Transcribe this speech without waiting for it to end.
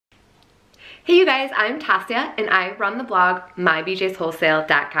Hey you guys, I'm Tasia and I run the blog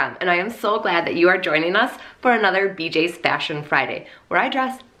mybjswholesale.com, and I am so glad that you are joining us for another BJ's Fashion Friday where I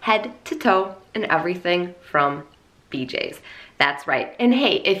dress head to toe in everything from BJ's. That's right. And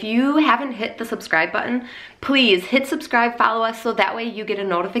hey, if you haven't hit the subscribe button, please hit subscribe, follow us, so that way you get a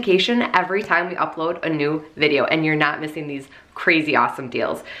notification every time we upload a new video and you're not missing these crazy awesome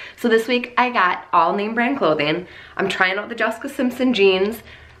deals. So this week I got all name brand clothing. I'm trying out the Simpson jeans.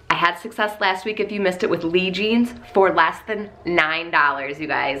 I had success last week, if you missed it, with Lee jeans for less than $9, you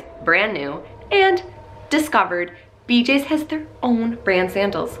guys. Brand new. And discovered BJ's has their own brand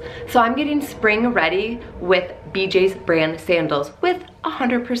sandals. So I'm getting spring ready with BJ's brand sandals with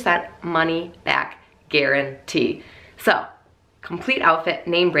 100% money back guarantee. So, complete outfit,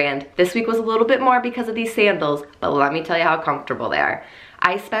 name brand. This week was a little bit more because of these sandals, but let me tell you how comfortable they are.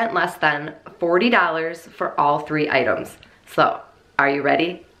 I spent less than $40 for all 3 items. So, are you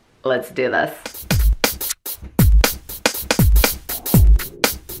ready? Let's do this.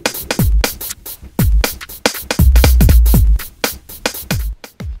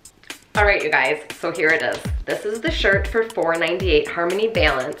 All right, you guys, so here it is. This is the shirt for $4.98, Harmony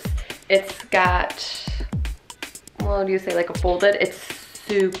Balance. It's got, what do you say, like a folded? It's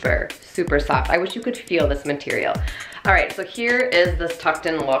super, super soft. I wish you could feel this material. All right, so here is this tucked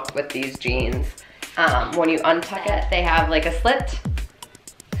in look with these jeans. When you untuck it, they have like a slit.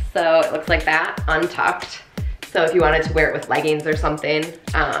 So it looks like that, untucked. So if you wanted to wear it with leggings or something,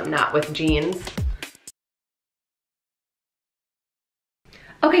 not with jeans.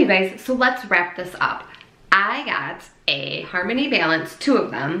 Okay guys, so let's wrap this up. I got a Harmony Balance, 2 of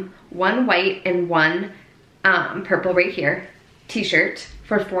them, one white and one purple right here, t-shirt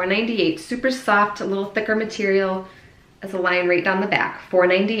for $4.98. Super soft, a little thicker material. There's a line right down the back,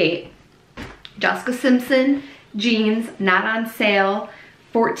 $4.98. Jessica Simpson jeans, not on sale,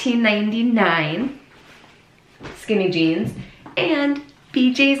 $14.99. Skinny jeans. And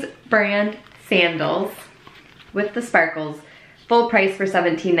BJ's brand sandals with the sparkles. Full price for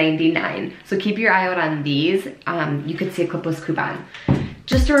 $17.99. So keep your eye out on these. You could see a clipless coupon.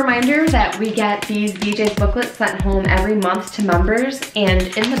 Just a reminder that we get these BJ's booklets sent home every month to members, and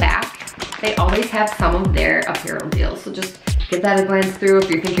in the back, they always have some of their apparel deals. So just give that a glance through. If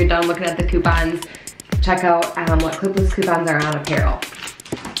you think you're done looking at the coupons, check out what clipless coupons are on apparel.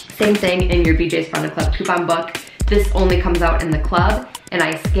 Same thing in your BJ's Fun to Club coupon book. This only comes out in the club, and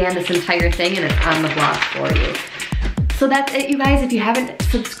I scan this entire thing and it's on the blog for you. So that's it, you guys. If you haven't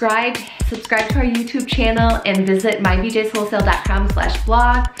subscribed, subscribe to our YouTube channel and visit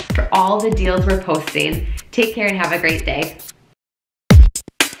mybjswholesale.com/blog for all the deals we're posting. Take care and have a great day.